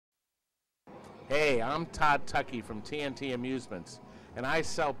Hey, I'm Todd Tuckey from TNT Amusements, and I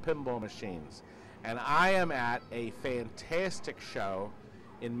sell pinball machines. And I am at a fantastic show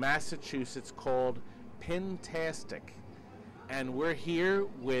in Massachusetts called Pintastic. And we're here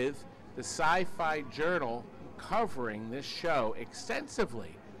with the Sci-Fi Journal covering this show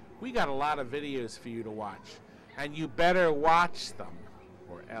extensively. We got a lot of videos for you to watch, and you better watch them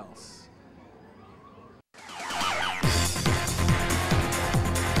or else.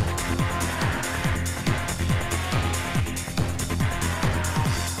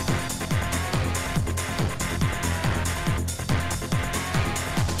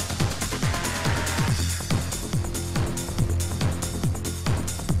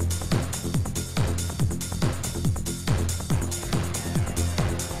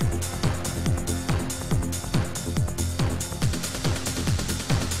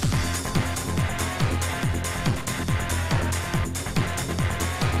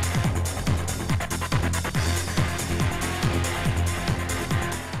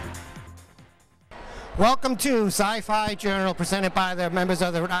 Welcome to Sci-Fi Journal, presented by the members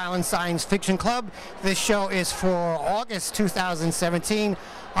of the Rhode Island Science Fiction Club. This show is for August 2017.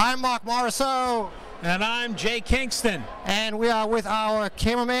 I'm Marc Morisseau. And I'm Jay Kingston. And we are with our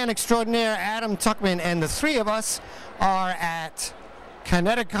cameraman extraordinaire, Adam Tuckman, and the three of us are at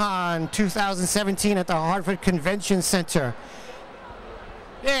ConnectiCon 2017 at the Hartford Convention Center.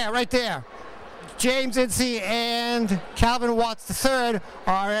 Yeah, right there. James Hinsey and Calvin Watts III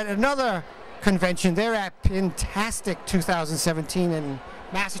are at another convention. They're at Pintastic 2017 in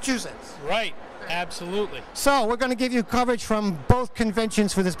Massachusetts. Right, absolutely. So we're going to give you coverage from both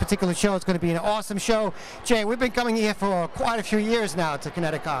conventions for this particular show. It's going to be an awesome show. Jay, we've been coming here for quite a few years now to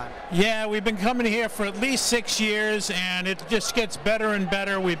ConnectiCon. Yeah, we've been coming here for at least 6 years, and it just gets better and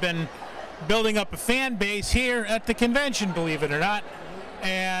better. We've been building up a fan base here at the convention, believe it or not.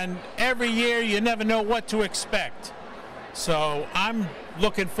 And every year you never know what to expect. So I'm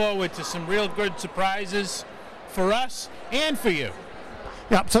looking forward to some real good surprises for us and for you.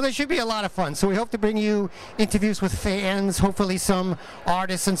 Yeah, so there should be a lot of fun. So we hope to bring you interviews with fans, hopefully some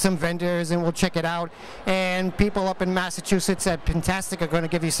artists and some vendors, and we'll check it out. And people up in Massachusetts at Pintastic are going to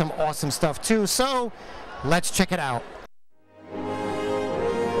give you some awesome stuff too. So let's check it out.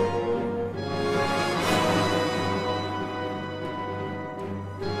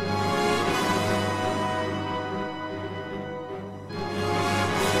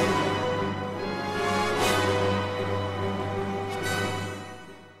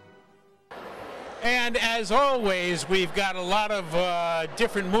 And as always, we've got a lot of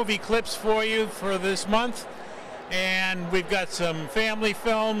different movie clips for you for this month. And we've got some family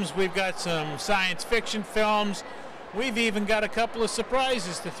films, we've got some science fiction films, we've even got a couple of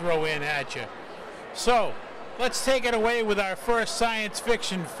surprises to throw in at you. So, let's take it away with our first science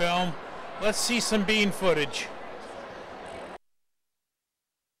fiction film. Let's see some bean footage.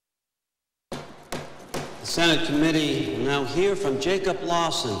 The Senate committee will now hear from Jacob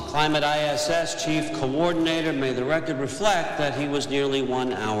Lawson, Climate ISS Chief Coordinator. May the record reflect that he was nearly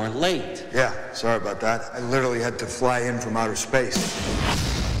 1 hour late. Yeah, sorry about that. I literally had to fly in from outer space.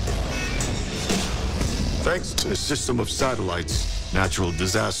 Thanks to a system of satellites, natural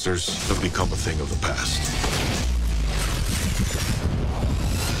disasters have become a thing of the past.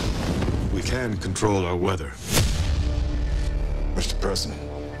 We can control our weather. Mr. President,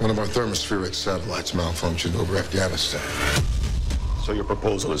 one of our thermospheric satellites malfunctioned over Afghanistan. So your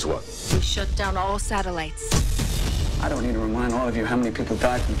proposal is what? We shut down all satellites. I don't need to remind all of you how many people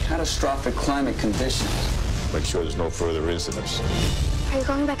died from catastrophic climate conditions. Make sure there's no further incidents. Are you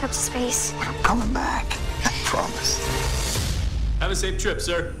going back up to space? But I'm coming back. I promise. Have a safe trip,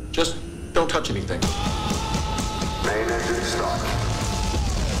 sir. Just don't touch anything. Main engine start.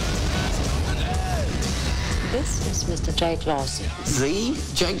 This is Mr. Jake Lawson. The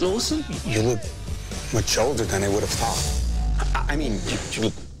Jake Lawson? You look much older than I would have thought. I mean, you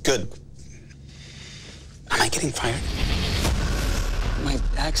look good. Am I getting fired? My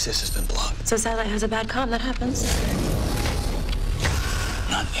access has been blocked. So satellite has a bad comm, that happens.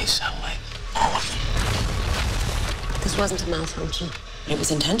 Not a satellite. All of them. This wasn't a malfunction. It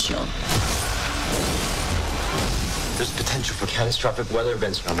was intentional. There's potential for catastrophic weather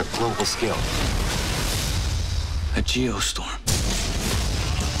events on a global scale. A geostorm.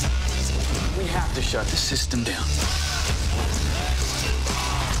 We have to shut the system down.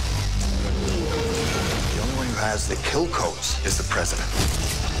 The only one who has the kill codes is the president.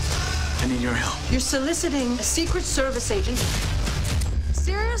 I need your help. You're soliciting a Secret Service agent.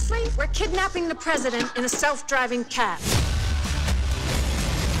 Seriously? We're kidnapping the president in a self-driving cab.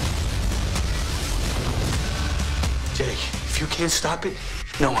 Jake, if you can't stop it,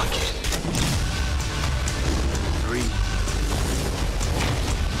 no one can.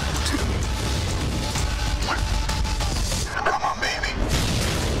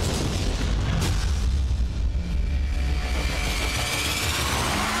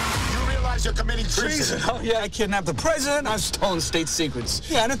 realize you're committing treason. Oh, yeah, I kidnapped the president. I've stolen state secrets.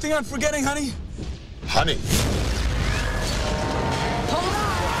 Yeah, anything I'm forgetting, honey? Honey.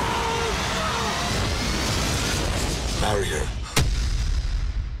 Now we're here.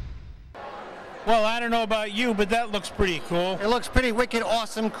 Well, I don't know about you, but that looks pretty cool. It looks pretty wicked,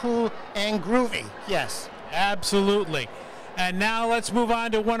 awesome, cool, and groovy. Yes. Absolutely. And now let's move on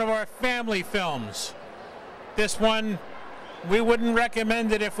to one of our family films. This one, we wouldn't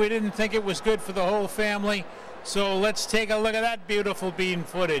recommend it if we didn't think it was good for the whole family. So let's take a look at that beautiful bean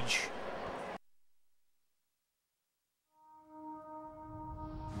footage.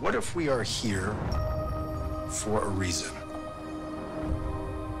 What if we are here for a reason?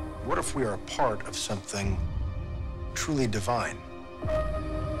 What if we are a part of something truly divine?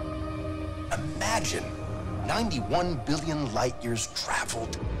 Imagine 91 billion light years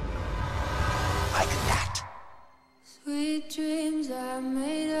traveled like that. Sweet dreams are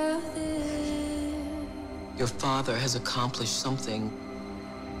made of this. Your father has accomplished something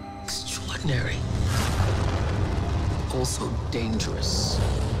extraordinary, also dangerous.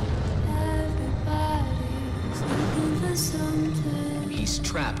 Everybody's looking for something. He's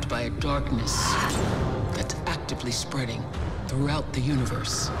trapped by a darkness that's actively spreading throughout the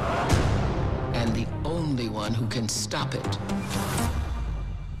universe. And the only one who can stop it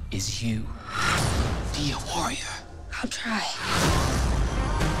is you. Be a warrior. I'll try.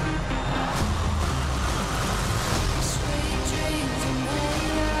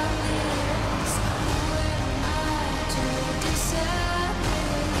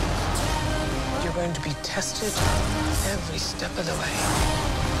 You're going to be tested every step of the way.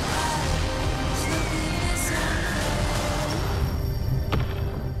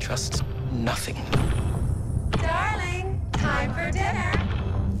 Trust nothing. Darling, time for dinner.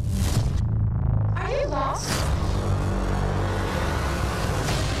 Are you lost?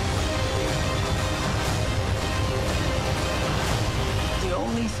 The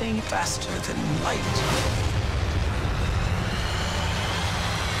only thing faster than light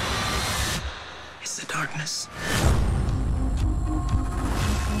is the darkness.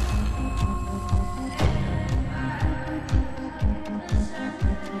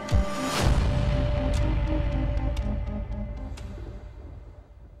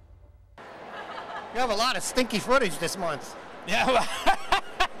 You have a lot of stinky footage this month. Yeah,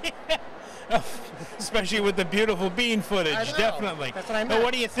 especially with the beautiful bean footage, I know. definitely. That's what I meant. But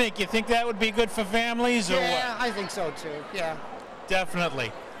what do you think? You think that would be good for families or what? Yeah, I think so too. Yeah.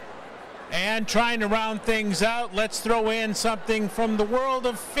 Definitely. And trying to round things out, let's throw in something from the world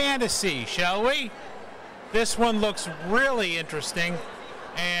of fantasy, shall we? This one looks really interesting,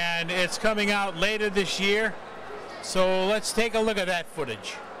 and it's coming out later this year. So let's take a look at that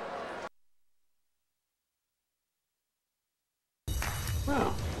footage.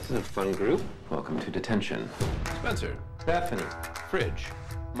 Wow, this is a fun group. Welcome to detention. Spencer, Bethany, Fridge,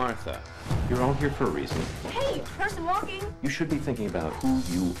 Martha. You're all here for a reason. Hey, person walking. You should be thinking about who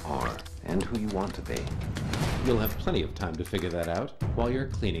you are and who you want to be. You'll have plenty of time to figure that out while you're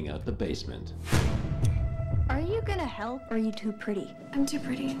cleaning out the basement. Are you gonna help or are you too pretty? I'm too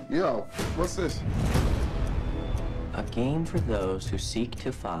pretty. Yo, what's this? A game for those who seek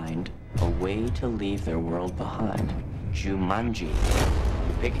to find a way to leave their world behind. Jumanji.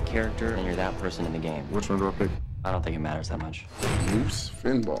 You pick a character and you're that person in the game. Which one do I pick? I don't think it matters that much. Moose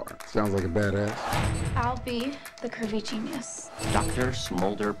Finbar. Sounds like a badass. I'll be the curvy genius. Dr.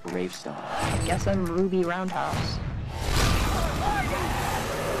 Smolder Bravestone. I guess I'm Ruby Roundhouse.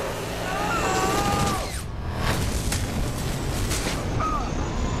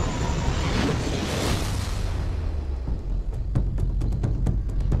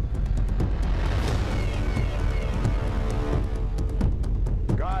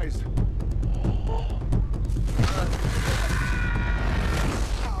 Guys.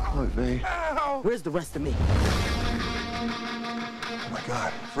 Look, babe. Where's the rest of me? Oh my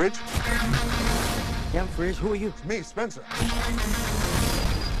God. Fridge? Yeah, I'm Fridge. Who are you? It's me, Spencer.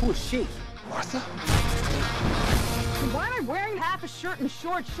 Who is she? Martha? Why am I wearing half a shirt and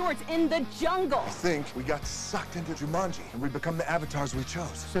short shorts in the jungle? I think we got sucked into Jumanji and we become the avatars we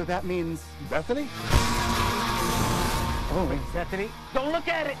chose. So that means Bethany? Oh, Bethany? Don't look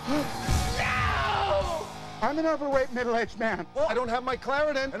at it! I'm an overweight, middle-aged man. Well, I don't have my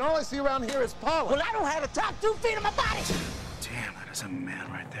Claritin, and all I see around here is pollen. Well, I don't have the top 2 feet of my body! Damn, that is a man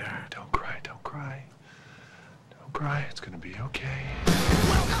right there. Don't cry, don't cry. Don't cry, it's gonna be okay.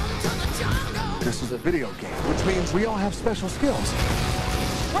 This is a video game, which means we all have special skills.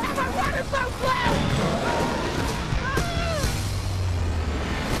 Why am I running so slow?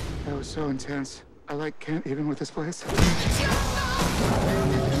 That was so intense. I can't even with this place.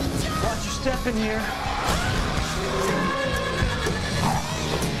 Watch your step in here.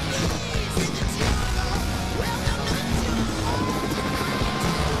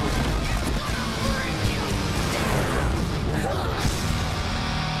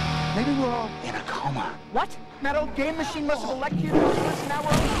 Maybe we're all in a coma. What? That old game machine must have electrocuted us. Now we're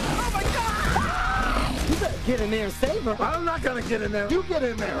all... Oh my God! You better get in there and save her. I'm not gonna get in there. You get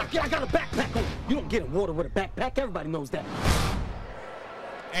in there. I got a backpack on. You don't get in water with a backpack. Everybody knows that.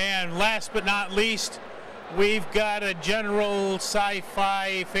 And last but not least, we've got a general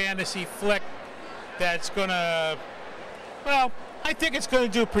sci-fi fantasy flick that's gonna, well, I think it's gonna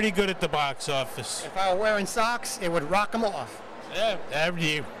do pretty good at the box office. If I were wearing socks, it would rock them off. Yeah, there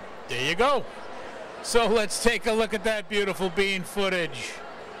you go. So let's take a look at that beautiful bean footage.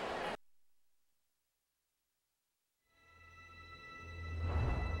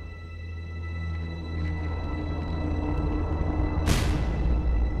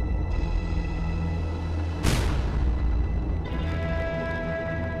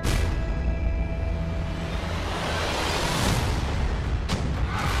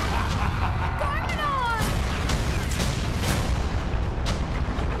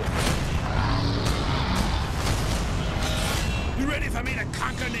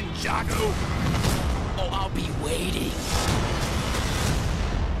 Ninjago? Oh, I'll be waiting.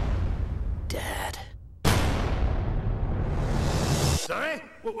 Dad. Sorry?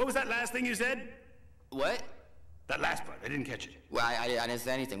 What was that last thing you said? What? That last part, I didn't catch it. Well, I didn't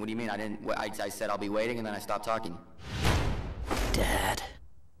say anything. What do you mean? I said I'll be waiting, and then I stopped talking. Dad.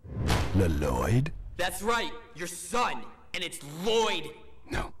 Lloyd? That's right, your son, and it's Lloyd.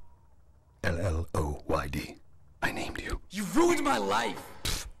 No. Lloyd. I named you. You ruined my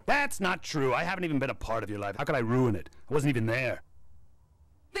life. That's not true. I haven't even been a part of your life. How could I ruin it? I wasn't even there.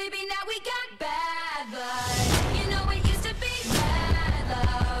 Baby, now we got bad blood. You know it used to be bad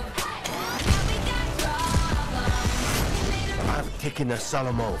love. Now we got problems. I've taken a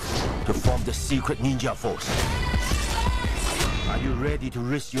solemn oath to form the secret ninja force. Are you ready to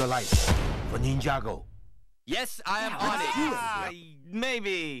risk your life for Ninjago? Yes, I am on it.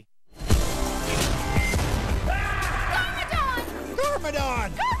 Maybe. Garmadon!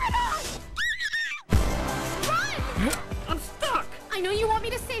 Run! I'm stuck! I know you want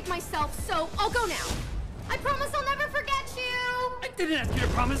me to save myself, so I'll go now. I promise I'll never forget you! I didn't ask you to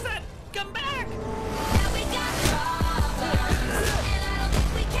promise that. Come back! Now we got problems, and I don't think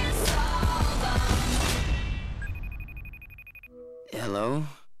we can solve them. Hello?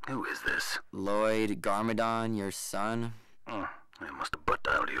 Who is this? Lloyd Garmadon, your son? I must have butt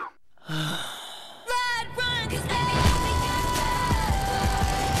dialed you. Run, 'cause baby, now we got bad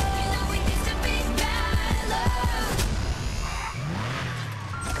blood. You know it used to be bad love.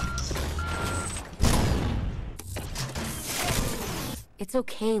 It's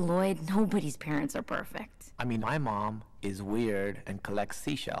okay, Lloyd. Nobody's parents are perfect. I mean, my mom is weird and collects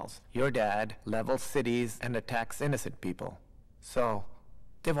seashells. Your dad levels cities and attacks innocent people. So,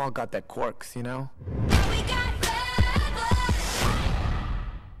 they've all got their quirks, you know?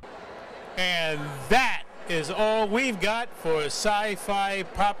 And that is all we've got for sci-fi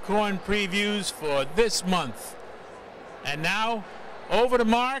popcorn previews for this month. And now, over to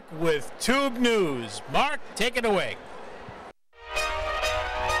Mark with Toob News. Mark, take it away.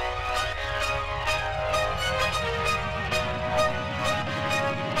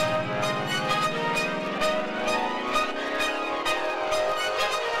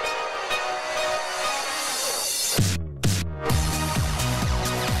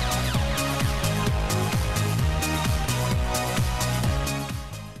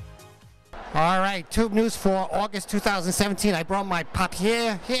 All right, Tube News for August 2017. I brought my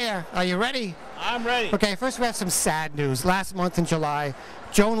papier here. Are you ready? I'm ready. Okay, first we have some sad news. Last month in July,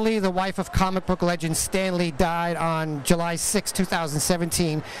 Joan Lee, the wife of comic book legend Stan Lee, died on July 6,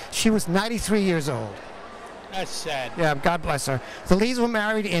 2017. She was 93 years old. That's sad. Yeah, God bless her. The Lees were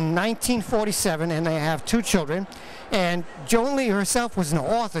married in 1947, and they have 2 children. And Joan Lee herself was an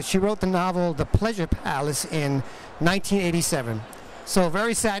author. She wrote the novel The Pleasure Palace in 1987. So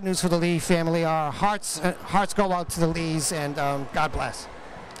very sad news for the Lee family. Our hearts go out to the Lees, and God bless.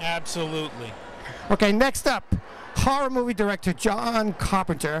 Absolutely. Okay, next up, horror movie director John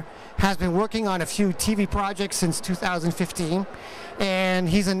Carpenter has been working on a few TV projects since 2015, and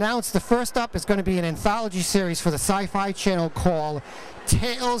he's announced the first up is going to be an anthology series for the Sci-Fi Channel called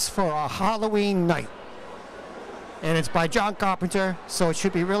Tales for a Halloween Night. And it's by John Carpenter, so it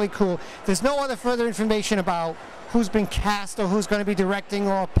should be really cool. There's no other further information about who's been cast or who's going to be directing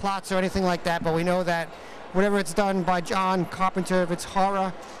or plots or anything like that, but we know that whatever it's done by John Carpenter, if it's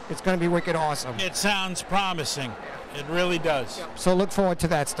horror, it's going to be wicked awesome. It sounds promising. It really does. So look forward to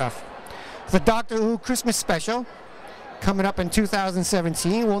that stuff. The Doctor Who Christmas special, coming up in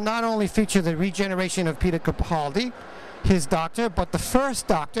 2017, will not only feature the regeneration of Peter Capaldi, his Doctor, but the first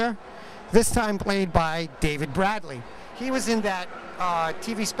Doctor, this time played by David Bradley. He was in that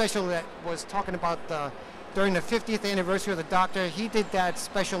TV special that was talking about during the 50th anniversary of the Doctor. He did that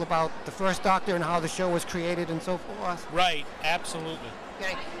special about the first Doctor and how the show was created and so forth. Right, absolutely.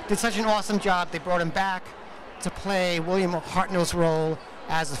 Okay. Did such an awesome job. They brought him back to play William Hartnell's role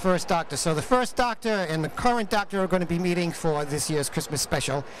as the first Doctor. So the first Doctor and the current Doctor are going to be meeting for this year's Christmas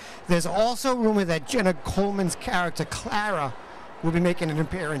special. There's also rumor that Jenna Coleman's character, Clara, will be making an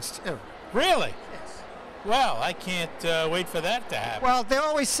appearance too. Really? Yes. Well, I can't wait for that to happen. Well, they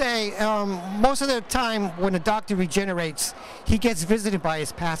always say most of the time when a Doctor regenerates, he gets visited by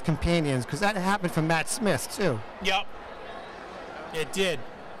his past companions, because that happened for Matt Smith too. Yep. It did.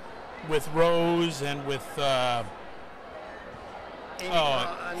 With Rose and with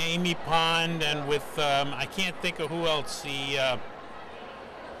Amy Pond and with I can't think of who else, the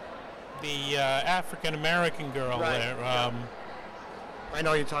African American girl there. I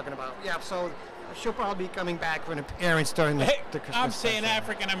know what you're talking about. Yeah, so she'll probably be coming back for an appearance during the Christmas I'm saying special.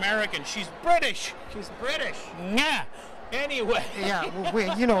 African American. She's British. She's British. Yeah. Anyway. Yeah,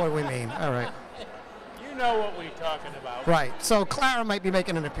 you know what we mean. All right. You know what we're talking about. Right. So Clara might be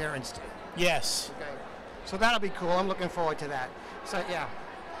making an appearance too. Yes. Okay. So that'll be cool. I'm looking forward to that. So yeah.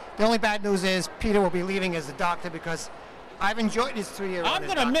 The only bad news is Peter will be leaving as the Doctor, because I've enjoyed his 3-year run. I'm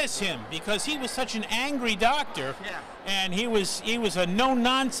going to miss him because he was such an angry Doctor, and he was a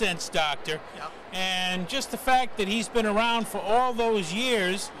no-nonsense Doctor, and just the fact that he's been around for all those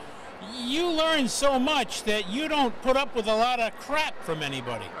years, you learn so much that you don't put up with a lot of crap from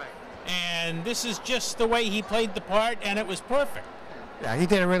anybody. Right. And this is just the way he played the part, and it was perfect. Yeah, he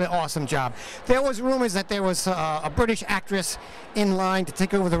did a really awesome job. There was rumors that there was a British actress in line to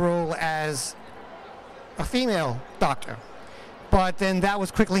take over the role as a female Doctor. But then that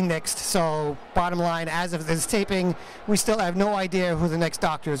was quickly nixed. So bottom line, as of this taping, we still have no idea who the next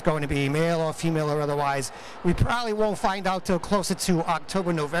Doctor is going to be, male or female or otherwise. We probably won't find out till closer to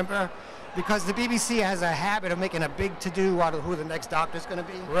October, November, because the BBC has a habit of making a big to-do out of who the next Doctor is going to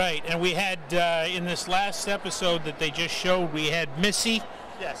be. Right, and we had, in this last episode that they just showed, we had Missy.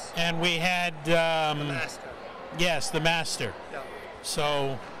 Yes. And we had... the Master. Yes, the Master. Yeah.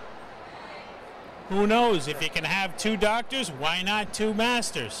 So... who knows? If you can have 2 Doctors, why not 2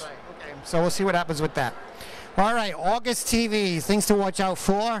 Masters? Right, okay. So we'll see what happens with that. All right, August TV, things to watch out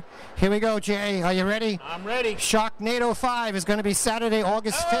for. Here we go, Jay. Are you ready? I'm ready. Sharknado 5 is going to be Saturday,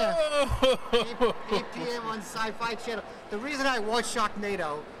 August 5th. Oh! 8 p.m. on Sci-Fi Channel. The reason I watch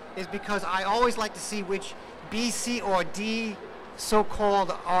Sharknado is because I always like to see which B, C, or D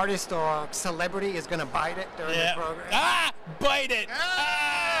so-called artist or celebrity is going to bite it during the program. Ah! Bite it!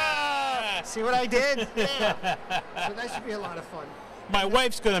 Ah! See what I did? Yeah. So that should be a lot of fun. My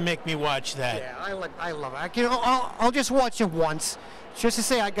wife's going to make me watch that. Yeah, I love it. I'll just watch it once, just to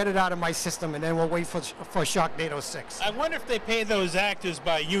say I got it out of my system, and then we'll wait for Sharknado 6. I wonder if they pay those actors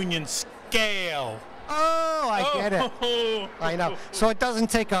by union scale. Oh, I get it. I know. So it doesn't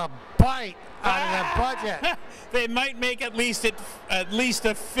take a bite out of their budget. They might make at least a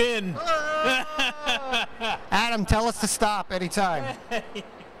fin. Adam, tell us to stop anytime.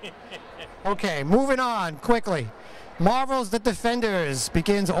 Okay, moving on quickly. Marvel's The Defenders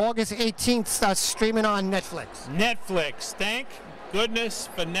begins August 18th, starts streaming on Netflix. Netflix, thank goodness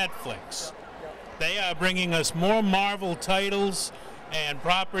for Netflix. They are bringing us more Marvel titles and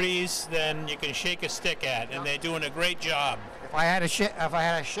properties than you can shake a stick at, and they're doing a great job. If I had a stick, I'd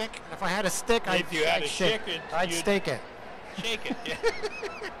stake it. Shake it, yeah.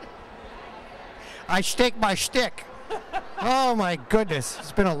 I stake my shtick. Oh my goodness,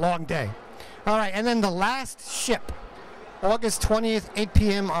 it's been a long day. All right, and then The Last Ship, August 20th, 8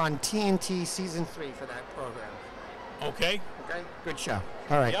 p.m. on TNT Season 3 for that program. Okay. Okay, good show.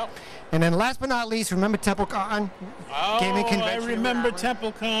 All right. Yep. And then last but not least, remember TempleCon? Gaming convention. I remember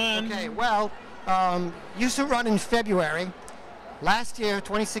TempleCon. Okay, well, used to run in February. Last year,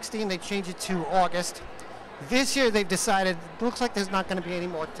 2016, they changed it to August. This year, they've decided, it looks like there's not going to be any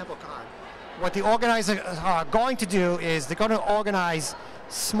more TempleCon. What the organizers are going to do is they're going to organize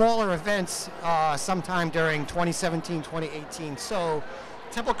smaller events sometime during 2017, 2018. So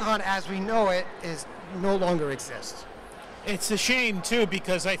TempleCon as we know it is no longer exists. It's a shame too,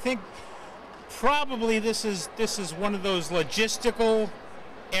 because I think probably this is one of those logistical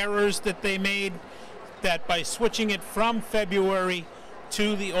errors that they made, that by switching it from February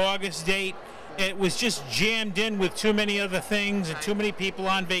to the August date, it was just jammed in with too many other things and too many people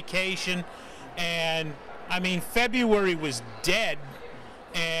on vacation. And I mean, February was dead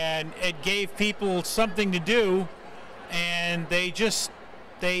and it gave people something to do, and they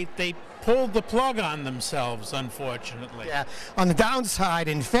pulled the plug on themselves, unfortunately. Yeah. On the downside,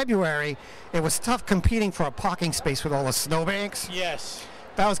 in February, it was tough competing for a parking space with all the snowbanks. Yes.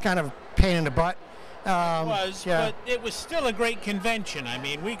 That was kind of a pain in the butt. It was, but it was still a great convention. I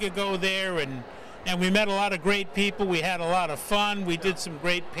mean, we could go there, and we met a lot of great people. We had a lot of fun. We did some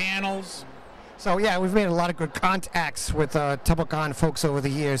great panels. So yeah, we've made a lot of good contacts with TempleCon folks over the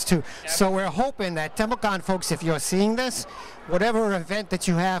years too. Yep. So we're hoping that TempleCon folks, if you're seeing this, whatever event that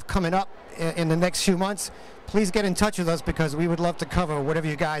you have coming up in the next few months, please get in touch with us, because we would love to cover whatever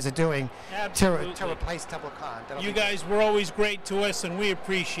you guys are doing to replace TempleCon. You guys were always great to us, and we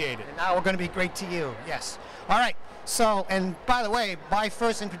appreciate it. And now we're going to be great to you. Yes. All right. So, and by the way, my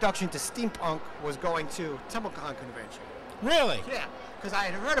first introduction to steampunk was going to TempleCon convention. Really? Yeah. Because I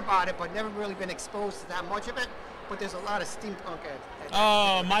had heard about it, but never really been exposed to that much of it. But there's a lot of steampunk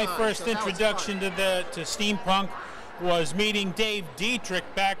at my first introduction to steampunk was meeting Dave Dietrich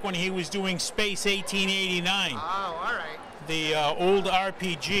back when he was doing Space 1889. Oh, all right. The old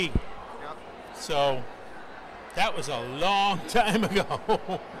RPG. Yep. So that was a long time ago.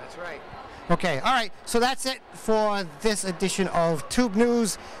 That's right. Okay, all right. So that's it for this edition of Tube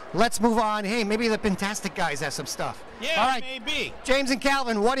News. Let's move on. Hey, maybe the Pintastic guys have some stuff. Yeah, all right. maybe. James and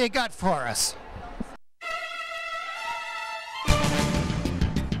Calvin, what do you got for us?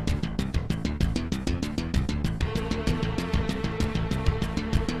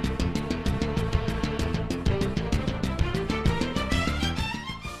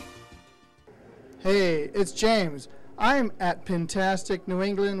 Hey, it's James. I'm at Pintastic New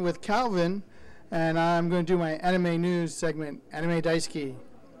England with Calvin, and I'm going to do my anime news segment, Anime Daisuki.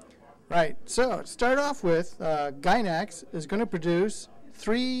 Right, so to start off with, Gainax is going to produce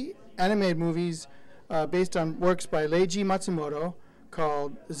 3 animated movies based on works by Leiji Matsumoto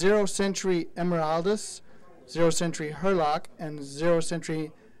called Zero Century Emeraldus, Zero Century Herlock, and Zero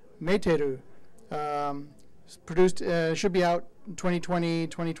Century Meiteru. Produced, should be out in 2020,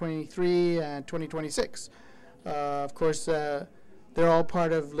 2023, and 2026. Of course, they're all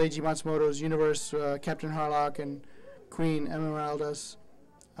part of Leiji Matsumoto's universe, Captain Harlock and Queen Emeraldus,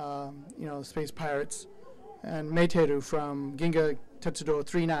 you know, Space Pirates, and Meiteru from Ginga Tetsudo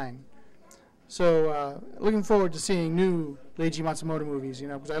 39. So, looking forward to seeing new Leiji Matsumoto movies, you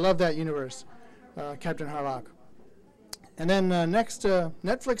know, because I love that universe, Captain Harlock. And then next,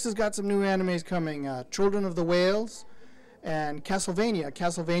 Netflix has got some new animes coming, Children of the Whales and Castlevania.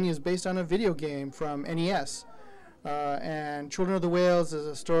 Castlevania is based on a video game from NES. And Children of the Whales is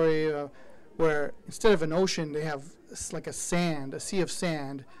a story where instead of an ocean, they have like a sea of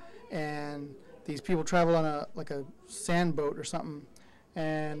sand, and these people travel on a sand boat or something,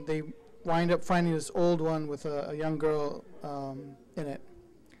 and they wind up finding this old one with a young girl in it.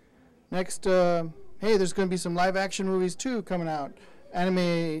 Next, hey, there's going to be some live-action movies too coming out,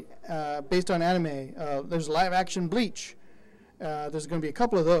 anime based on anime. There's live-action Bleach. There's going to be a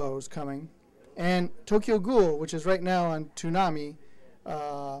couple of those coming. And Tokyo Ghoul, which is right now on Toonami,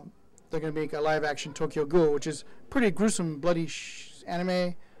 they're going to make a live-action Tokyo Ghoul, which is pretty gruesome, bloody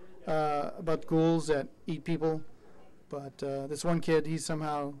anime about ghouls that eat people. But this one kid, he's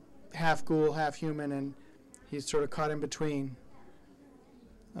somehow half ghoul, half human, and he's sort of caught in between.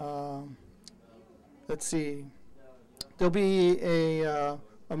 Let's see. There'll be a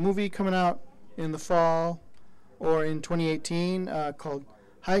movie coming out in the fall or in 2018 called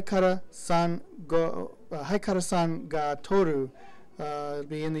Haikara-san ga Toru. It'll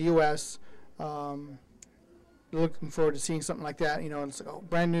be in the U.S. Looking forward to seeing something like that. You know, it's a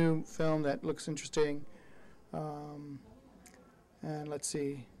brand new film that looks interesting. And let's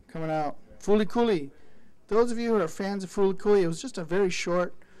see, coming out, Fooly Cooly. Those of you who are fans of Fooly Cooly, it was just a very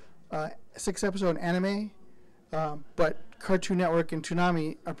short 6-episode anime, but Cartoon Network and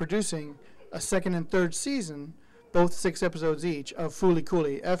Toonami are producing a 2nd and 3rd season, both 6 episodes each, of Fooly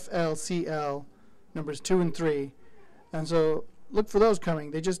Cooly, FLCL, numbers 2 and 3. And so look for those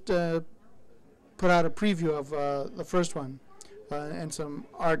coming. They just put out a preview of the first one and some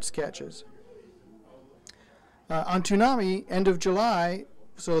art sketches. On Toonami, end of July,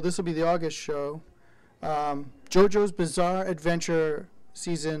 so this will be the August show, JoJo's Bizarre Adventure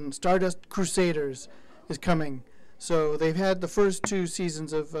season Stardust Crusaders is coming. So they've had the first 2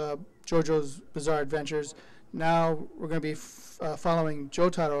 seasons of JoJo's Bizarre Adventures. Now we're going to be following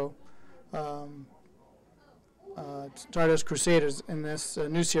Jotaro, Stardust Crusaders, in this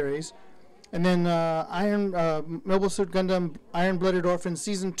new series. And then Mobile Suit Gundam Iron Blooded Orphan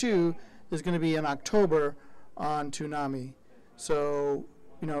Season 2 is going to be in October on Toonami. So,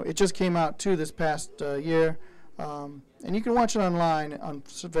 you know, it just came out too this past year. And you can watch it online on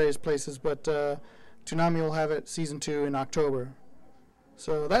various places, but Toonami will have it season 2 in October.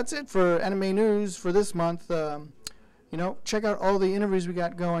 So that's it for anime news for this month. You know, check out all the interviews we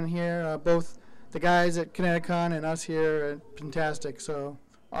got going here, both the guys at ConnectiCon and us here at Pintastic. So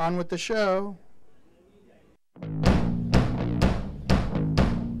on with the show.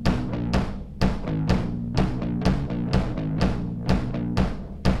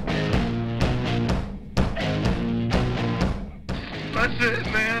 That's it,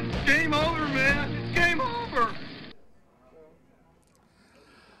 man. Game over, man. It's game over.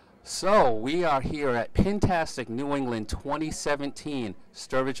 So we are here at Pintastic New England 2017,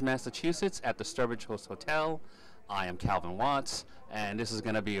 Sturbridge, Massachusetts, at the Sturbridge Hotel. I am Calvin Watts, and this is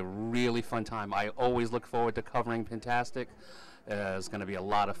going to be a really fun time. I always look forward to covering Pintastic. It's going to be a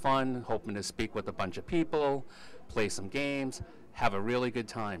lot of fun, hoping to speak with a bunch of people, play some games, have a really good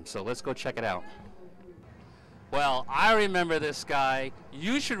time. So let's go check it out. Well, I remember this guy.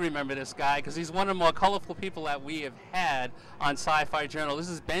 You should remember this guy because he's one of the more colorful people that we have had on Sci-Fi Journal. This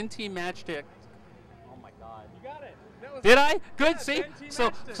is Ben T. Matchstick. Oh my God. You got it. Did I? Good. Yeah, see?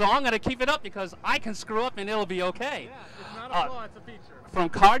 So I'm going to keep it up because I can screw up and it'll be okay. Yeah, it's not a flaw, it's a feature. From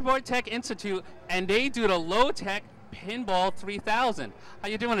Cardboard Tech Institute, and they do the low-tech Pinball 3000. How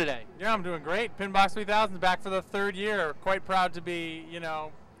you doing today? Yeah, I'm doing great. Pinbox 3000 is back for the 3rd year. Quite proud to be, you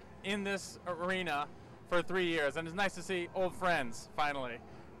know, in this arena for 3 years, and it's nice to see old friends finally,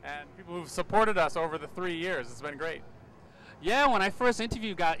 and people who've supported us over the 3 years. It's been great. Yeah, when I first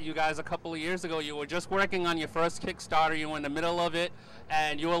interviewed you guys a couple of years ago, you were just working on your first Kickstarter. You were in the middle of it,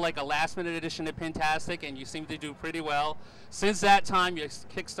 and you were like a last-minute addition to Pintastic, and you seemed to do pretty well. Since that time, your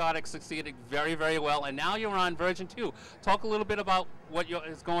Kickstarter succeeded very, very well, and now you're on version 2. Talk a little bit about what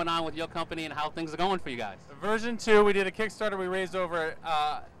is going on with your company and how things are going for you guys. Version 2, we did a Kickstarter. We raised over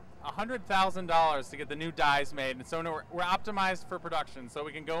 $100,000 to get the new dies made, and so we're optimized for production, so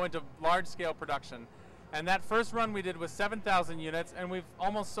we can go into large-scale production. And that first run we did was 7,000 units, and we've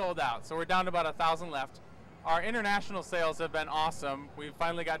almost sold out, so we're down to about 1,000 left. Our international sales have been awesome. We've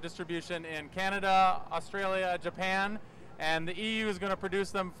finally got distribution in Canada, Australia, Japan, and the EU is going to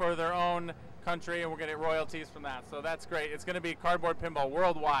produce them for their own country, and we're going to get royalties from that, so that's great. It's going to be cardboard pinball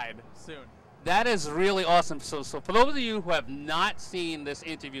worldwide soon. That is really awesome. So for those of you who have not seen this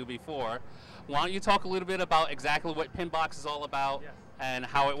interview before, why don't you talk a little bit about exactly what Pinbox is all about and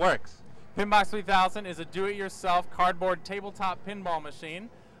how it works? Pinbox 3000 is a do-it-yourself cardboard tabletop pinball machine.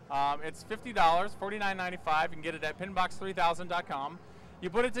 It's $50, $49.95. You can get it at pinbox3000.com.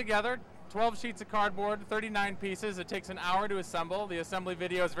 You put it together, 12 sheets of cardboard, 39 pieces. It takes an hour to assemble. The assembly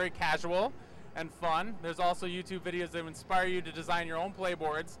video is very casual and fun. There's also YouTube videos that inspire you to design your own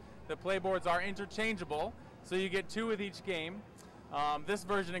playboards. The playboards are interchangeable, so you get 2 with each game. This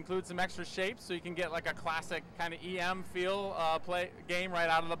version includes some extra shapes, so you can get like a classic kind of EM feel game right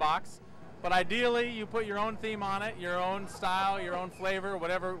out of the box. But ideally, you put your own theme on it, your own style, your own flavor,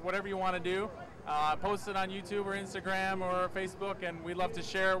 whatever you want to do. Post it on YouTube or Instagram or Facebook, and we love to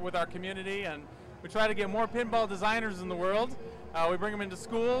share it with our community. And we try to get more pinball designers in the world. We bring them into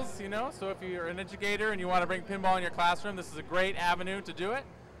schools, you know, so if you're an educator and you want to bring pinball in your classroom, this is a great avenue to do it.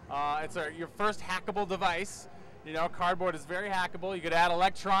 It's your first hackable device. You know, cardboard is very hackable. You could add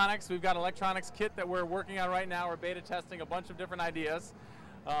electronics. We've got an electronics kit that we're working on right now. We're beta testing a bunch of different ideas,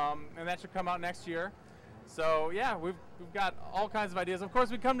 and that should come out next year. So yeah, we've got all kinds of ideas. Of course,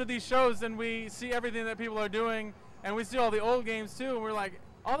 we come to these shows and we see everything that people are doing, and we see all the old games too, and we're like,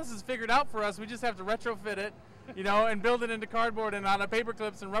 all this is figured out for us. We just have to retrofit it, you know, and build it into cardboard and on paper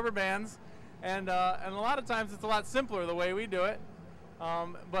clips and rubber bands, and a lot of times it's a lot simpler the way we do it.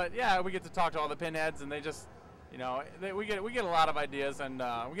 But yeah, we get to talk to all the pinheads, and they just, you know, we get a lot of ideas, and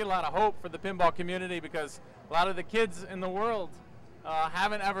we get a lot of hope for the pinball community, because a lot of the kids in the world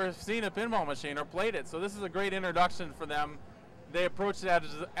haven't ever seen a pinball machine or played it. So this is a great introduction for them. They approach it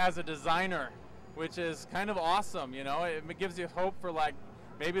as a designer, which is kind of awesome. You know, it gives you hope for like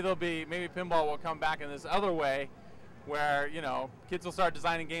maybe pinball will come back in this other way, where, you know, kids will start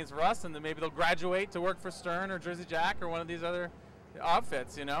designing games for us, and then maybe they'll graduate to work for Stern or Jersey Jack or one of these other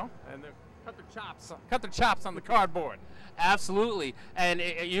outfits, you know, and cut their chops on the cardboard. Absolutely, and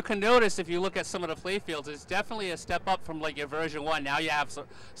you can notice if you look at some of the play fields, it's definitely a step up from like your version 1. Now you have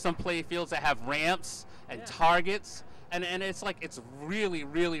some play fields that have ramps and targets, and it's like, it's really,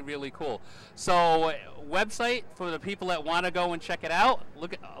 really, really cool. So website for the people that want to go and check it out.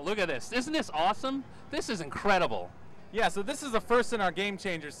 Look at this. Isn't this awesome? This is incredible. Yeah, so this is the first in our Game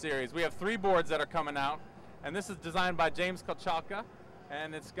Changers series. We have 3 boards that are coming out, and this is designed by James Kochalka,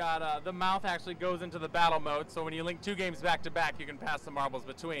 and it's got the mouth actually goes into the battle mode, so when you link 2 games back to back, you can pass the marbles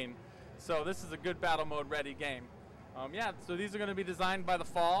between. So this is a good battle mode ready game. Yeah, so these are going to be designed by the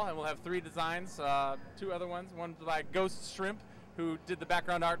fall, and we'll have 3 designs, 2 other ones. One by Ghost Shrimp, who did the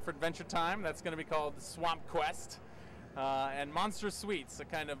background art for Adventure Time. That's going to be called Swamp Quest. And Monster Sweets, a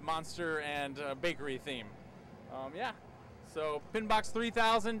kind of monster and bakery theme. Yeah, so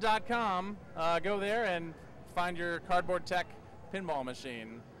pinbox3000.com. Go there and find your cardboard tech pinball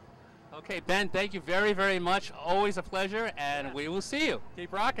machine. Okay, Ben, thank you very, very much. Always a pleasure, and we will see you.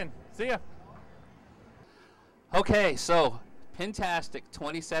 Keep rocking. See ya. Okay, so Pintastic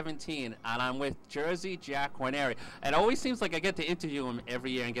 2017, and I'm with Jersey Jack Guarnieri. It always seems like I get to interview him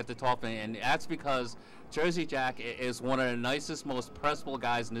every year and get to talk to him, and that's because Jersey Jack is one of the nicest, most personable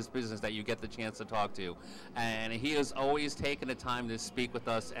guys in this business that you get the chance to talk to. And he has always taken the time to speak with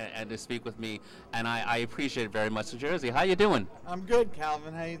us and to speak with me, and I appreciate it very much. So Jersey, how you doing? I'm good,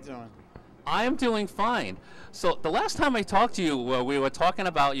 Calvin. How you doing? I am doing fine. So the last time I talked to you, we were talking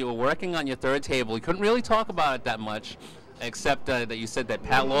about you were working on your 3rd table. You couldn't really talk about it that much, except that you said that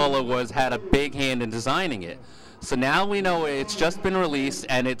Pat Lawler had a big hand in designing it. So now we know it's just been released,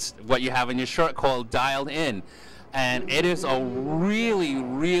 and it's what you have in your shirt called Dialed In. And it is a really,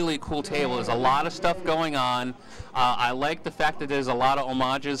 really cool table. There's a lot of stuff going on. I like the fact that there's a lot of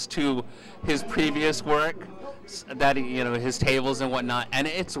homages to his previous work, that his tables and whatnot, and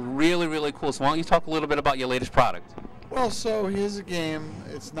it's really, really cool. So why don't you talk a little bit about your latest product? Well, so here's a game.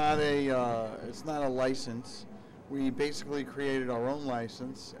 It's not a license. We basically created our own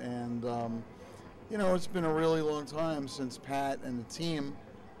license, and it's been a really long time since Pat and the team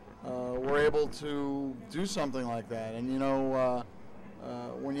were able to do something like that. And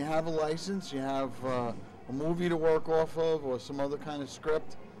when you have a license, you have a movie to work off of or some other kind of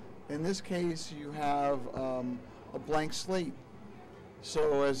script. In this case, you have a blank slate.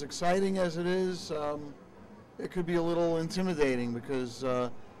 So as exciting as it is, it could be a little intimidating because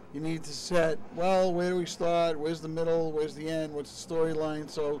you need to set, well, where do we start? Where's the middle? Where's the end? What's the storyline?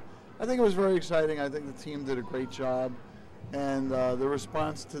 So I think it was very exciting. I think the team did a great job. And the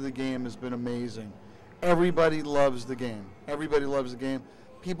response to the game has been amazing. Everybody loves the game. Everybody loves the game.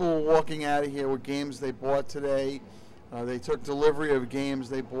 People were walking out of here with games they bought today. They took delivery of games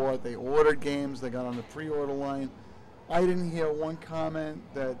they bought. They ordered games. They got on the pre-order line. I didn't hear one comment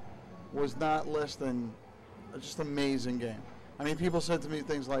that was not less than just amazing game. I mean, people said to me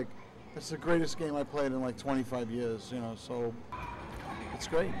things like, "It's the greatest game I played in like 25 years." So it's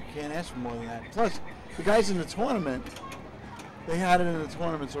great. You can't ask for more than that. Plus, the guys in the tournament, they had it in the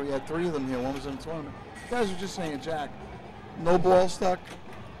tournament, so we had 3 of them here. One was in the tournament. The guys were just saying, Jack, no ball stuck,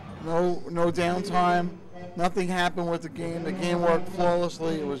 no downtime. Nothing happened with the game. The game worked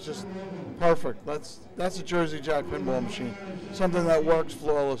flawlessly. It was just perfect. That's a Jersey Jack pinball machine. Something that works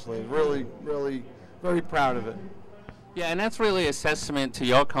flawlessly. Really, really, very proud of it. Yeah, and that's really a testament to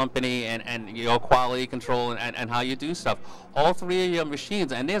your company and your quality control and how you do stuff. All 3 of your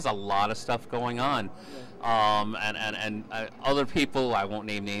machines, and there's a lot of stuff going on. And other people, I won't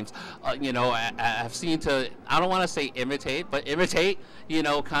name names, have seen to, I don't want to say imitate, but imitate,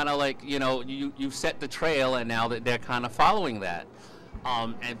 kind of like, you set the trail, and now that they're kind of following that.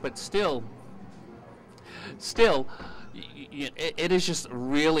 But still, it is just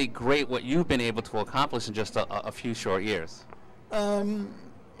really great what you've been able to accomplish in just a few short years.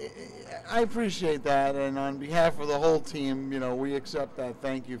 I appreciate that, and on behalf of the whole team, we accept that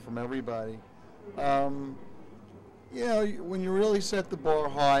thank you from everybody. When you really set the bar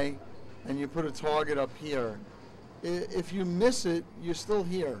high and you put a target up here, if you miss it, you're still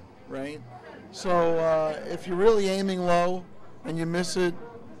here, right? So if you're really aiming low and you miss it,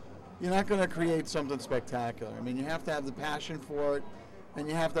 you're not going to create something spectacular. I mean, you have to have the passion for it, and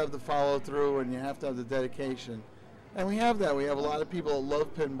you have to have the follow through, and you have to have the dedication. And we have that. We have a lot of people that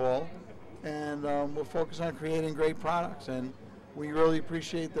love pinball, and we're focused on creating great products. And we really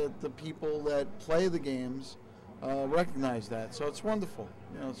appreciate that the people that play the games recognize that. So it's wonderful.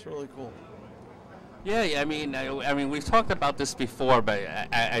 It's really cool. Yeah, I mean, we've talked about this before, but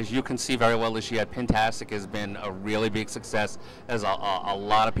as you can see very well this year, Pintastic has been a really big success. There's a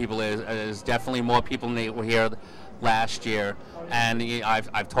lot of people. There's definitely more people than they were here last year, and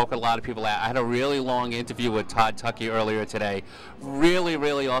I've talked to a lot of people. I had a really long interview with Todd Tuckey earlier today. Really,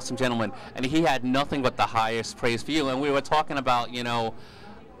 really awesome gentleman, and he had nothing but the highest praise for you. And we were talking about,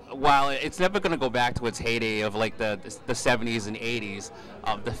 while it's never going to go back to its heyday of like the 70s and 80s,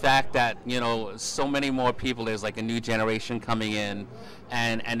 the fact that so many more people, there's like a new generation coming in,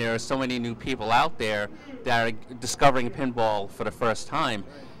 and there are so many new people out there that are discovering pinball for the first time,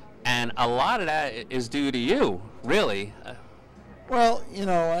 and a lot of that is due to you, really. Well,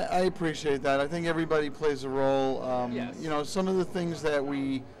 I appreciate that. I think everybody plays a role. Yes. Some of the things that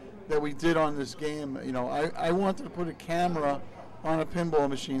we that we did on this game. You know, I wanted to put a camera on a pinball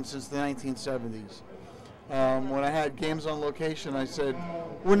machine since the 1970s. When I had games on location, I said,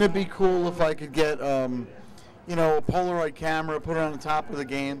 wouldn't it be cool if I could get, you know, a Polaroid camera, put it on the top of the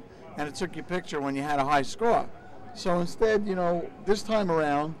game, and it took your picture when you had a high score. So instead, you know, this time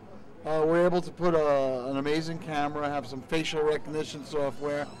around, we're able to put an amazing camera, have some facial recognition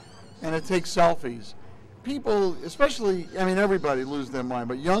software, and it takes selfies. People, especially, I mean, everybody lose their mind,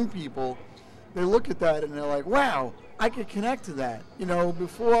 but young people, they look at that and they're like, wow, I could connect to that. You know,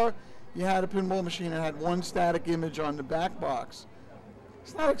 before you had a pinball machine that had one static image on the back box.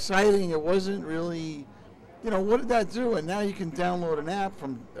 It's not exciting. It wasn't really, you know, what did that do? And now you can download an app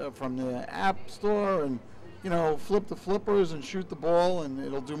from the App Store and, you know, flip the flippers and shoot the ball, and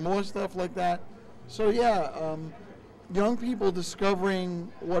it'll do more stuff like that. So yeah, young people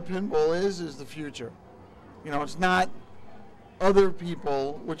discovering what pinball is the future. You know, it's not other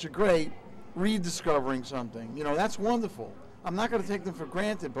people, which are great, rediscovering something. You know, that's wonderful. I'm not going to take them for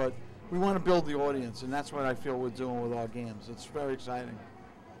granted, but we want to build the audience, and that's what I feel we're doing with our games. It's very exciting.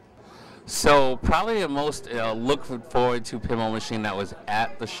 So probably the most look forward to pinball machine that was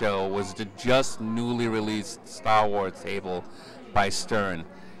at the show was the just newly released Star Wars table by Stern.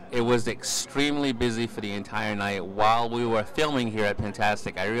 It was extremely busy for the entire night. While we were filming here at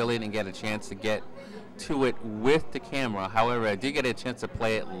Pintastic, I really didn't get a chance to get to it with the camera. However, I did get a chance to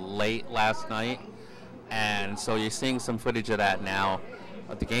play it late last night, and so you're seeing some footage of that now.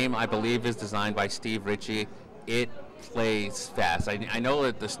 The game, I believe, is designed by Steve Ritchie. It plays fast. I know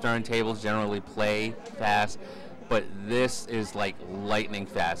that the Stern tables generally play fast, but this is like lightning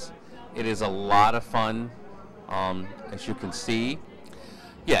fast. It is a lot of fun, as you can see.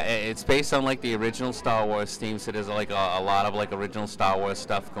 Yeah, it's based on like the original Star Wars theme, so there's like a lot of like original Star Wars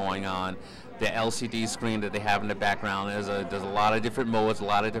stuff going on. The LCD screen that they have in the background, there's a lot of different modes, a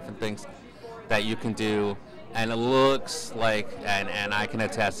lot of different things that you can do, and it looks like, and I can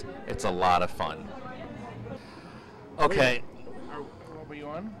attest, it's a lot of fun. Okay. Were you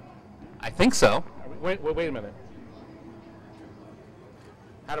on? I think so. Wait a minute.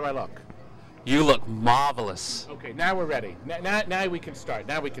 How do I look? You look marvelous. Okay, now we're ready. Now we can start.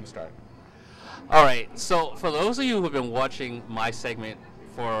 Now we can start. All right. So for those of you who have been watching my segment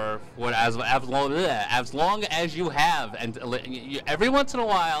for as long as you have, and every once in a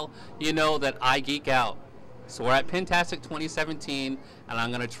while, you know that I geek out. So we're at Pintastic 2017, and I'm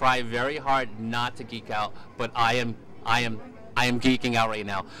going to try very hard not to geek out, but I am geeking out right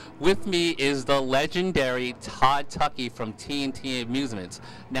now. With me is the legendary Todd Tuckey from TNT Amusements.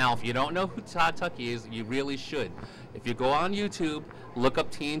 Now, if you don't know who Todd Tuckey is, you really should. If you go on YouTube, look up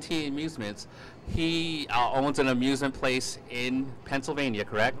TNT Amusements. He owns an amusement place in Pennsylvania,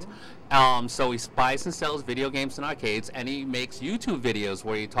 correct? So he buys and sells video games and arcades, and he makes YouTube videos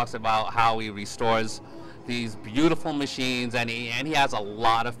where he talks about how he restores these beautiful machines, and he has a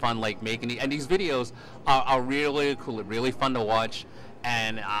lot of fun like making and these videos are really cool, really fun to watch.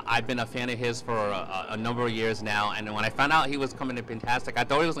 And I've been a fan of his for a number of years now, and when I found out he was coming to Pintastic, I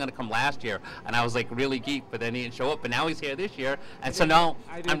thought he was going to come last year, and I was like really geeked, but then he didn't show up, but now he's here this year, and so now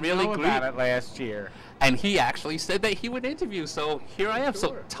I'm really know about it last year. And he actually said that he would interview, so here I am.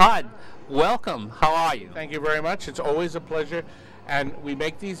 So Todd, welcome. How are you? Thank you very much. It's always a pleasure. And we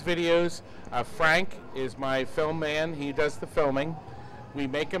make these videos. Frank is my film man. He does the filming. We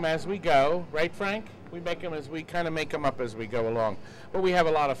make them as we go, right, Frank? We make them as we kind of make them up as we go along. But we have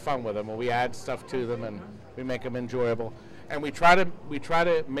a lot of fun with them, and we add stuff to them, and we make them enjoyable. And we try to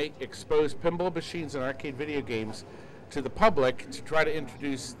expose pinball machines and arcade video games to the public to try to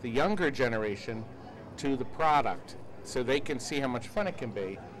introduce the younger generation to the product, so they can see how much fun it can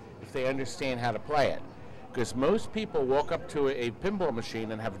be if they understand how to play it. Because most people walk up to a pinball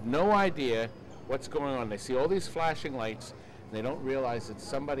machine and have no idea what's going on. They see all these flashing lights, and they don't realize that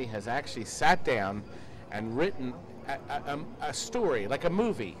somebody has actually sat down and written a story, like a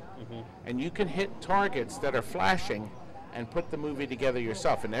movie. And you can hit targets that are flashing and put the movie together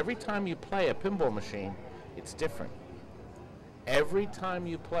yourself. And every time you play a pinball machine, it's different. Every time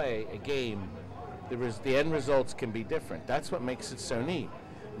you play a game, the end results can be different. That's what makes it so neat.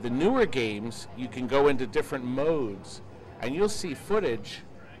 The newer games, you can go into different modes, and you'll see footage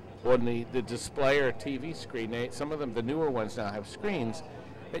on the display or TV screen. Some of them, the newer ones now, have screens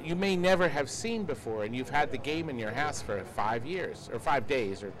that you may never have seen before, and you've had the game in your house for 5 years, or 5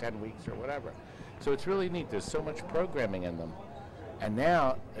 days, or 10 weeks, or whatever. So it's really neat. There's so much programming in them. And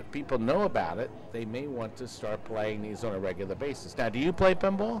now, if people know about it, they may want to start playing these on a regular basis. Now, do you play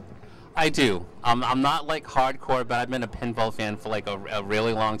pinball? I do. I'm not like hardcore, but I've been a pinball fan for like a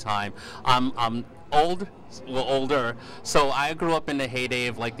really long time. I'm older. So I grew up in the heyday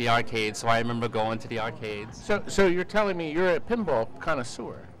of like the arcades. So I remember going to the arcades. So you're telling me you're a pinball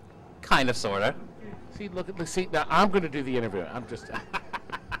connoisseur? Kind of, sorta. See, look at the seat. Now I'm going to do the interview. I'm just.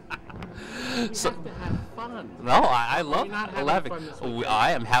 So, have to have fun. No, I love You're not having 11. fun this weekend.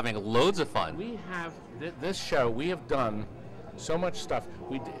 I am having loads of fun. We have this show. We have done so much stuff.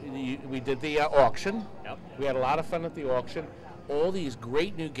 We did the auction. Yep. We had a lot of fun at the auction. All these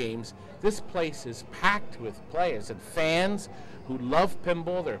great new games. This place is packed with players and fans who love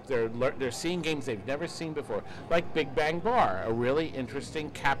pinball. They're seeing games they've never seen before, like Big Bang Bar, a really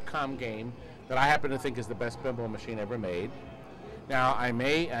interesting Capcom game that I happen to think is the best pinball machine ever made. Now I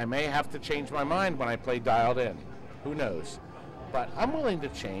may have to change my mind when I play Dialed In. Who knows? But I'm willing to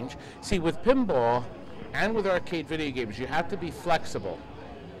change. See, with pinball and with arcade video games, you have to be flexible.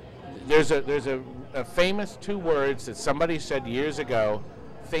 There's a famous 2 words that somebody said years ago: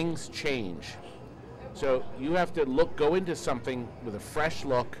 things change. So you have to go into something with a fresh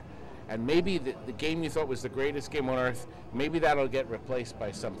look, and maybe the game you thought was the greatest game on earth, maybe that'll get replaced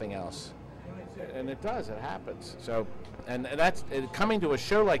by something else. And it does, it happens. So, and that's coming to a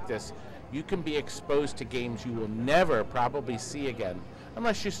show like this, you can be exposed to games you will never probably see again,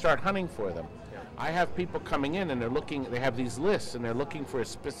 unless you start hunting for them. I have people coming in and they have these lists and they're looking for a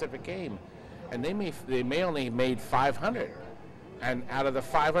specific game, and they may only have made 500. And out of the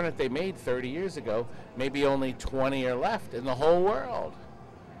 500 they made 30 years ago, maybe only 20 are left in the whole world.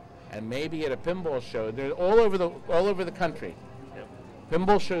 And maybe at a pinball show, they're all over the country.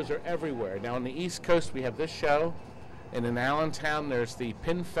 Pinball shows are everywhere. Now on the East Coast we have this show, and in Allentown there's the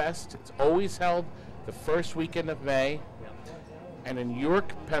Pin Fest. It's always held the first weekend of May. And in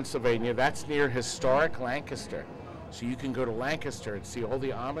York, Pennsylvania, that's near historic Lancaster. So you can go to Lancaster and see all the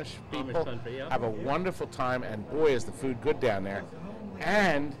Amish people, have a wonderful time, and boy is the food good down there.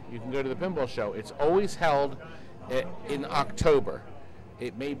 And you can go to the pinball show. It's always held in October.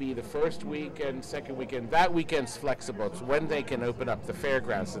 It may be the first weekend, second weekend. That weekend's flexible. It's when they can open up the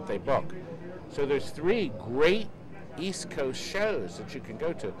fairgrounds that they book. So there's 3 great East Coast shows that you can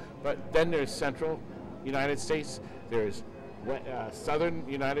go to. But then there's Central United States. There's Southern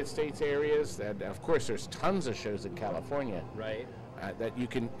United States areas. And of course, there's tons of shows in California. Right. That you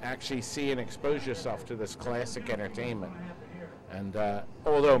can actually see and expose yourself to this classic entertainment. And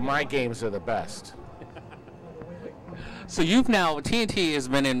although my games are the best. So TNT has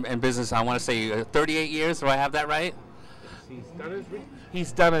been in business, I want to say 38 years, do I have that right?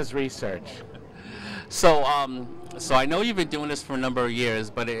 He's done his research. So I know you've been doing this for a number of years,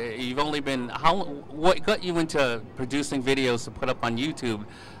 but you've only been, what got you into producing videos to put up on YouTube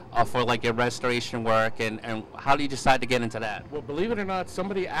for like your restoration work, and how do you decide to get into that? Well, believe it or not,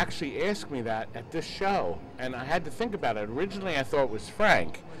 somebody actually asked me that at this show, and I had to think about it. Originally I thought it was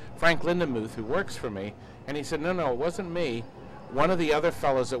Frank Lindenmuth, who works for me. And he said, no, it wasn't me. One of the other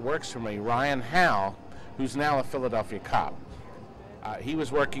fellows that works for me, Ryan Howe, who's now a Philadelphia cop. He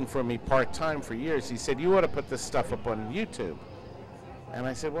was working for me part-time for years. He said, you ought to put this stuff up on YouTube. And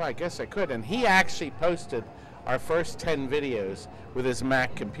I said, well, I guess I could. And he actually posted our first 10 videos with his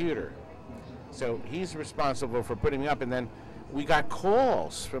Mac computer. So he's responsible for putting me up. And then we got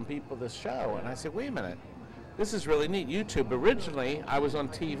calls from people this show. And I said, wait a minute, this is really neat. YouTube, originally, I was on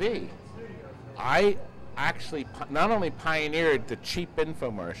TV. I actually not only pioneered the cheap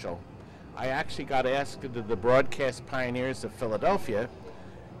infomercial, I actually got asked into the Broadcast Pioneers of Philadelphia,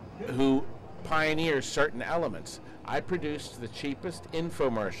 who pioneer certain elements. I produced the cheapest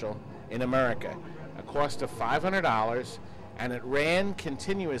infomercial in America, a cost of $500, and it ran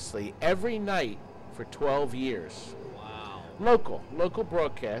continuously every night for 12 years. Wow. Local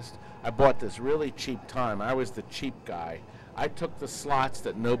broadcast. I bought this really cheap time. I was the cheap guy. I took the slots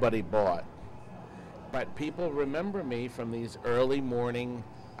that nobody bought. But people remember me from these early morning,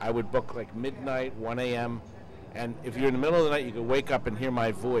 I would book like midnight, 1 a.m., and if you're in the middle of the night, you could wake up and hear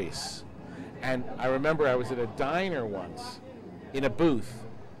my voice. And I remember I was at a diner once, in a booth,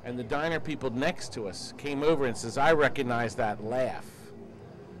 and the diner people next to us came over and says, I recognize that laugh.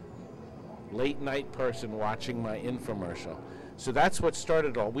 Late night person watching my infomercial. So that's what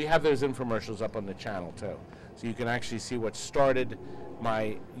started all. We have those infomercials up on the channel too. So you can actually see what started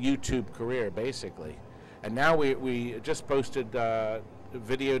my YouTube career, basically. And now we just posted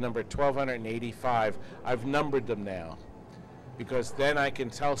video number 1285. I've numbered them now, because then I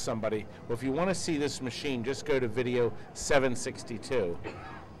can tell somebody, well, if you want to see this machine, just go to video 762.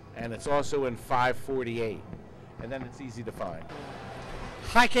 And it's also in 548. And then it's easy to find.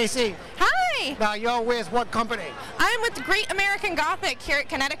 Hi, Casey. Hi. Now, you're with what company? I'm with Great American Gothic here at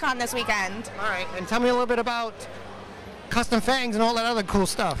ConnectiCon this weekend. All right, and tell me a little bit about custom fangs and all that other cool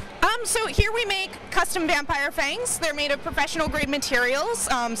stuff? So here we make custom vampire fangs. They're made of professional grade materials,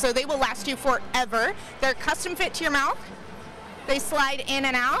 so they will last you forever. They're custom fit to your mouth. They slide in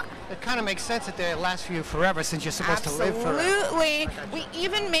and out. It kind of makes sense that they last for you forever since you're supposed to live forever. Absolutely. We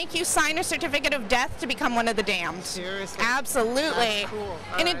even make you sign a certificate of death to become one of the damned. Seriously? Absolutely. That's cool.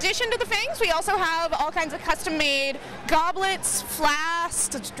 In addition to the fangs, we also have all kinds of custom-made goblets,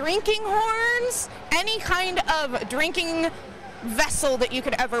 flasks, drinking horns, any kind of drinking vessel that you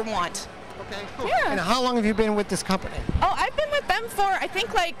could ever want. Okay, cool. Yeah. And how long have you been with this company? Oh, I've been with them for, I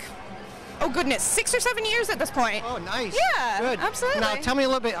think, like, oh goodness, 6 or 7 years at this point. Oh, nice. Yeah, Good. absolutely. Now, tell me a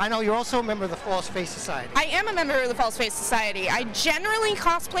little bit. I know you're also a member of the False Face Society. I am a member of the False Face Society. I generally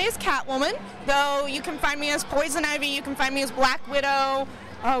cosplay as Catwoman, though you can find me as Poison Ivy, you can find me as Black Widow.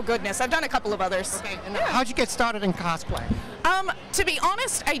 Oh goodness, I've done a couple of others. Okay, and how'd you get started in cosplay? To be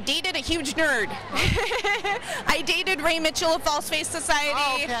honest, I dated a huge nerd. I dated Ray Mitchell of False Face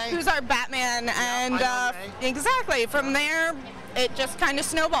Society, who's our Batman, and exactly, from there, it just kind of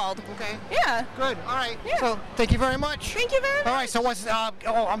snowballed. Okay. Yeah. Good. All right. Yeah. So thank you very much. Thank you very much. All right. So what's? Oh,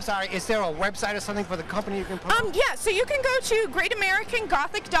 I'm sorry. Is there a website or something for the company you can put? Yeah. So you can go to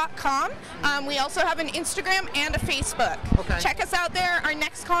GreatAmericanGothic.com. We also have an Instagram and a Facebook. Okay. Check us out there. Our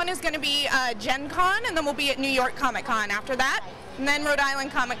next con is going to be Gen Con, and then we'll be at New York Comic Con after that, and then Rhode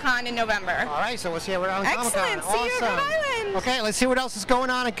Island Comic Con in November. All right. So we'll see you at Rhode Island Comic Con. Excellent. See you at Rhode Island. Okay. Let's see what else is going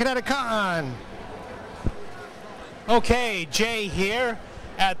on at ConnectiCon. Okay, Jay here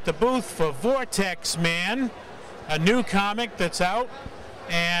at the booth for Vortex Man, a new comic that's out,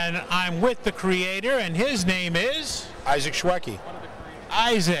 and I'm with the creator, and his name is? Isaac Shweky.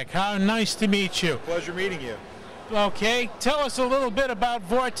 Isaac, how nice to meet you. Pleasure meeting you. Okay, tell us a little bit about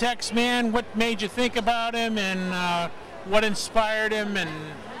Vortex Man, what made you think about him, and what inspired him, and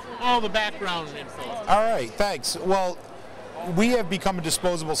all the background info. All right, thanks. Well, we have become a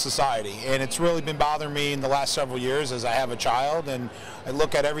disposable society, and it's really been bothering me in the last several years as I have a child, and I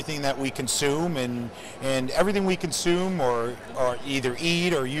look at everything that we consume, and everything we consume or either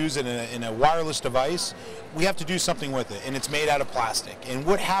eat or use in a wireless device, we have to do something with it, and it's made out of plastic. And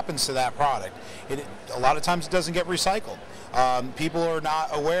what happens to that product? A lot of times it doesn't get recycled. People are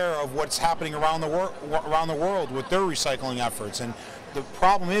not aware of what's happening around the world with their recycling efforts, and the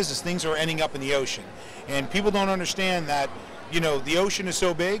problem is things are ending up in the ocean, and people don't understand that. You know, the ocean is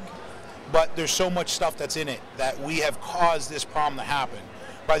so big, but there's so much stuff that's in it that we have caused this problem to happen.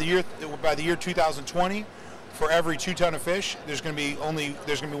 By the year 2020, for every 2 ton of fish, there's going to be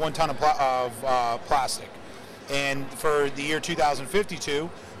 1 ton of plastic, and for the year 2052,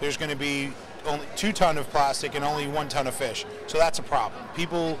 there's going to be only 2 ton of plastic and only 1 ton of fish. So that's a problem.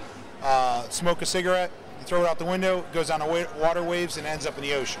 People smoke a cigarette, throw it out the window, it goes down the water waves and ends up in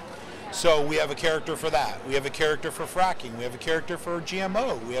the ocean. So we have a character for that. We have a character for fracking. We have a character for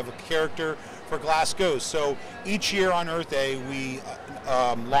GMO. We have a character for Glass Ghost. So each year on Earth Day, we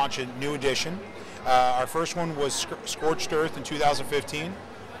launch a new edition. Our first one was Scorched Earth in 2015.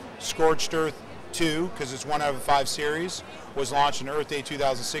 Scorched Earth 2, because it's 1 out of 5 series, was launched on Earth Day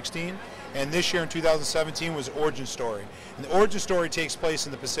 2016. And this year in 2017 was Origin Story. And the Origin Story takes place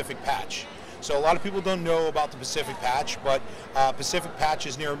in the Pacific Patch. So a lot of people don't know about the Pacific Patch, but Pacific Patch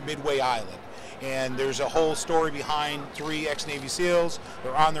is near Midway Island. And there's a whole story behind 3 ex-Navy SEALs.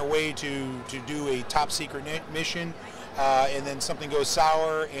 They're on their way to do a top secret mission, and then something goes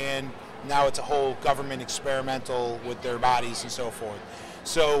sour, and now it's a whole government experimental with their bodies and so forth.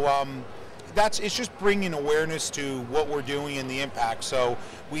 So it's just bringing awareness to what we're doing and the impact. So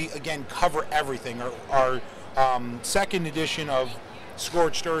we, again, cover everything. Our second edition of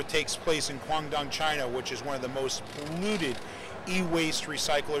Scorched Earth takes place in Guangdong, China, which is one of the most polluted e-waste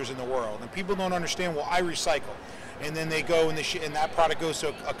recyclers in the world. And people don't understand, well, I recycle. And then they go and that product goes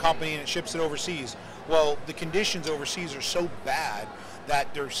to a company and it ships it overseas. Well, the conditions overseas are so bad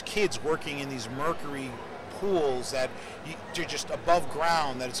that there's kids working in these mercury pools that they're just above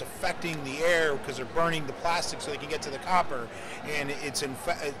ground, that it's affecting the air because they're burning the plastic so they can get to the copper. And it's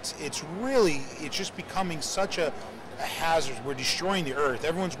just becoming such a hazard. We're destroying the earth.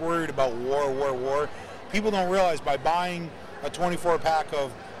 Everyone's worried about war. People don't realize by buying a 24-pack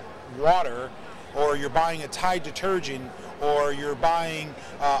of water, or you're buying a Tide detergent, or you're buying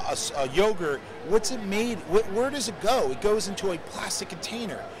a yogurt, what's it made? Where does it go? It goes into a plastic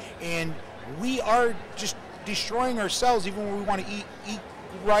container, and we are just destroying ourselves even when we want to eat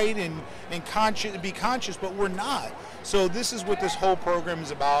right and be conscious, but we're not. So this is what this whole program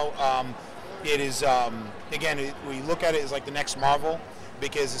is about. It is, again, we look at it as like the next Marvel,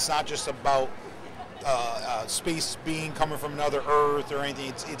 because it's not just about space being coming from another Earth or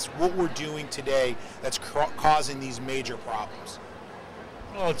anything. It's what we're doing today that's causing these major problems.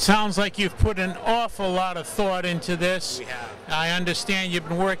 Well, it sounds like you've put an awful lot of thought into this. We have. I understand you've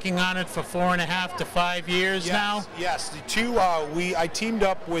been working on it for 4.5 to 5 years now. Yes, the two I teamed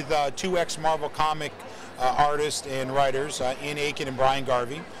up with two ex-Marvel comic artists and writers, Ian Aiken and Brian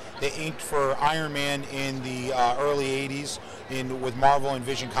Garvey. They inked for Iron Man in the early 80s with Marvel and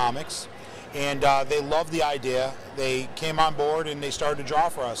Vision Comics. And they loved the idea. They came on board and they started to draw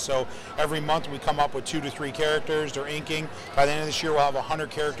for us. So every month we come up with 2 to 3 characters. They're inking. By the end of this year, we'll have 100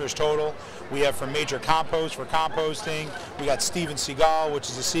 characters total. We have from Major Compost for composting. We got Steven Seagal, which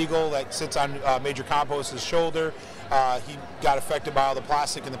is a seagull that sits on Major Compost's shoulder. He got affected by all the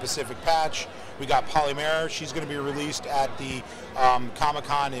plastic in the Pacific Patch. We got Polymera. She's going to be released at the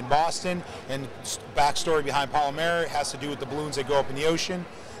Comic-Con in Boston. And backstory behind Polymera has to do with the balloons that go up in the ocean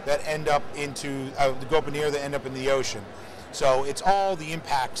that end up into go up in the air that end up in the ocean. So it's all the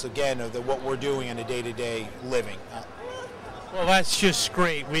impacts again of what we're doing in a day-to-day living. Well, that's just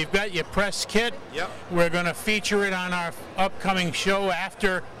great. We've got your press kit. Yep. We're going to feature it on our upcoming show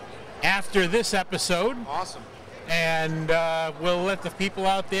after this episode. Awesome. And we'll let the people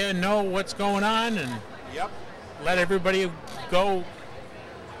out there know what's going on and let everybody go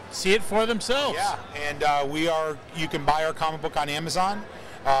see it for themselves. Yeah, and you can buy our comic book on Amazon.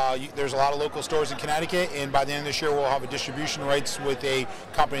 There's a lot of local stores in Connecticut, and by the end of this year we'll have a distribution rights with a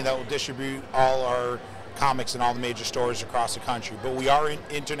company that will distribute all our comics in all the major stores across the country. But we are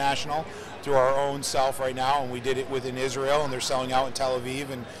international through our own self right now, and we did it within Israel, and they're selling out in Tel Aviv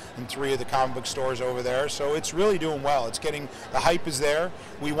and in 3 of the comic book stores over there. So it's really doing well. It's getting, the hype is there.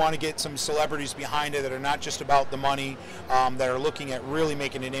 We want to get some celebrities behind it that are not just about the money, that are looking at really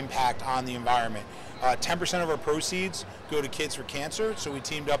making an impact on the environment. 10% of our proceeds go to Kids for Cancer, so we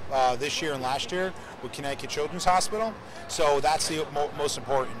teamed up this year and last year with Connecticut Children's Hospital. So that's the most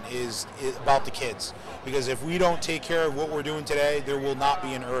important, is about the kids. Because if we don't take care of what we're doing today, there will not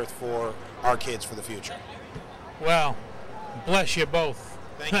be an Earth for our kids for the future. Well, bless you both.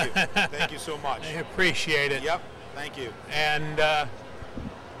 Thank you. Thank you so much. I appreciate it. Yep. Thank you. And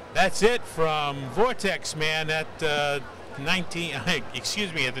that's it from Vortex Man at at the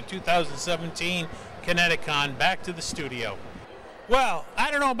 2017 ConnectiCon. Back to the studio. Well, I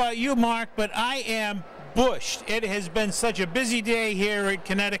don't know about you, Mark, but I am bushed. It has been such a busy day here at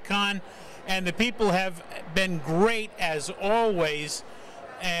ConnectiCon, and the people have been great as always.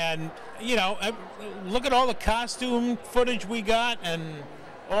 And, you know, look at all the costume footage we got and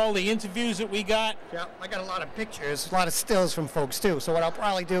all the interviews that we got. Yeah, I got a lot of pictures, a lot of stills from folks too. So what I'll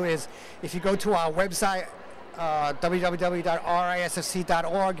probably do is, if you go to our website, www.risfc.org,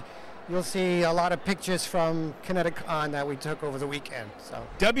 you'll see a lot of pictures from ConnectiCon that we took over the weekend. So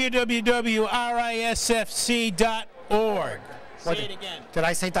www.risfc.org. Say it again. Did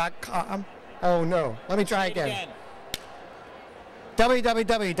I say .com? Oh no. Let me try again.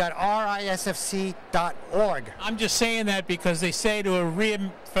 www.risfc.org. I'm just saying that because they say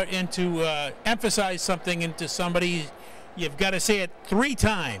to emphasize something into somebody, you've got to say it 3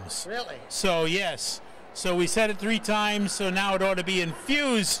 times. Really? So yes. So we said it 3 times, so now it ought to be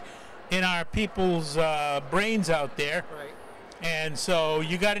infused in our people's brains out there. Right. And so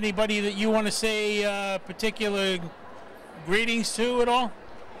you got anybody that you want to say particular greetings to at all?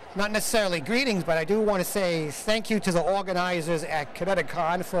 Not necessarily greetings, but I do want to say thank you to the organizers at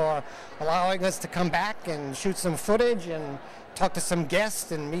ConnectiCon for allowing us to come back and shoot some footage and talk to some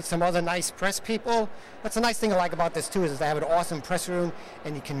guests and meet some other nice press people. That's a nice thing I like about this too, is they have an awesome press room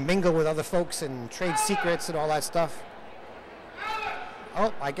and you can mingle with other folks and trade secrets and all that stuff.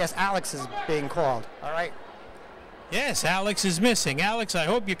 Oh, I guess Alex is being called. All right. Yes, Alex is missing. Alex, I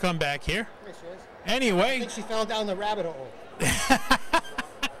hope you come back here. Here she is. Anyway. I think she fell down the rabbit hole.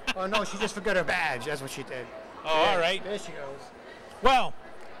 Oh no, she just forgot her badge. That's what she did. Oh, all right. There she goes. Well,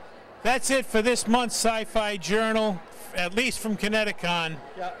 that's it for this month's Sci-Fi Journal, at least from ConnectiCon.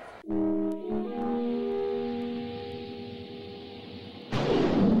 Yeah.